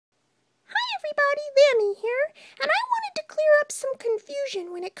Bunny here, and I wanted to clear up some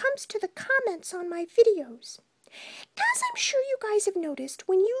confusion when it comes to the comments on my videos. As I'm sure you guys have noticed,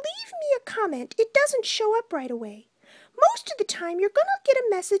 when you leave me a comment, it doesn't show up right away. Most of the time, you're going to get a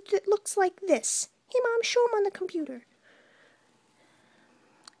message that looks like this. Hey, Mom, show them on the computer.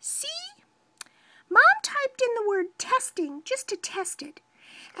 See? Mom typed in the word testing just to test it.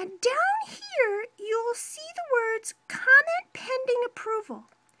 And down here, you'll see the words comment pending approval.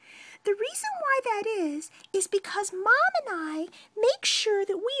 The reason why that is because Mom and I make sure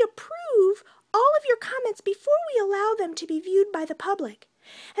that we approve all of your comments before we allow them to be viewed by the public.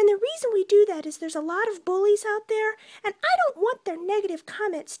 And the reason we do that is there's a lot of bullies out there, and I don't want their negative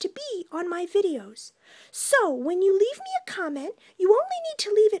comments to be on my videos. So when you leave me a comment, you only need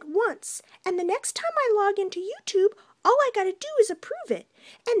to leave it once, and the next time I log into YouTube, all I gotta do is approve it,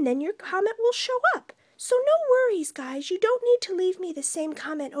 and then your comment will show up. So no worries, guys. You don't need to leave me the same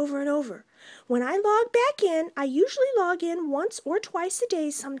comment over and over. When I log back in, I usually log in once or twice a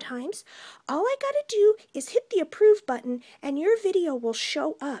day sometimes. All I gotta do is hit the approve button and your video will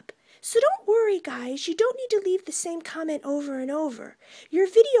show up. So don't worry, guys. You don't need to leave the same comment over and over. Your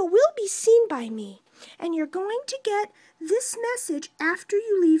video will be seen by me, and you're going to get this message after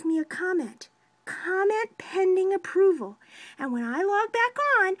you leave me a comment. Comment pending approval. And when I log back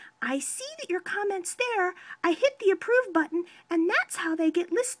on, I see that your comment's there. I hit the approve button, and that's how they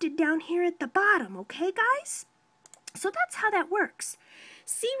get listed down here at the bottom, okay, guys? So that's how that works.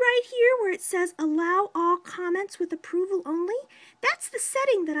 See right here where it says allow all comments with approval only? That's the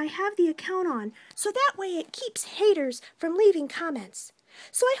setting that I have the account on, so that way it keeps haters from leaving comments.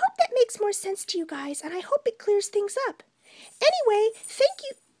 So I hope that makes more sense to you guys, and I hope it clears things up. Anyway, thank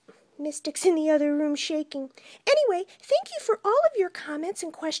you. Mystic's in the other room shaking. Anyway, thank you for all of your comments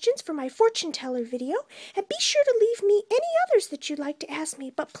and questions for my fortune teller video, and be sure to leave me any others that you'd like to ask me,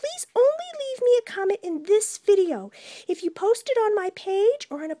 but please only leave me a comment in this video. If you post it on my page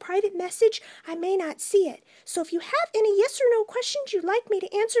or in a private message, I may not see it. So if you have any yes or no questions you'd like me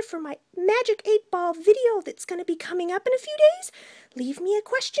to answer for my Magic 8-Ball video that's going to be coming up in a few days, leave me a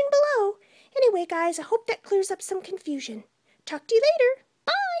question below. Anyway, guys, I hope that clears up some confusion. Talk to you later.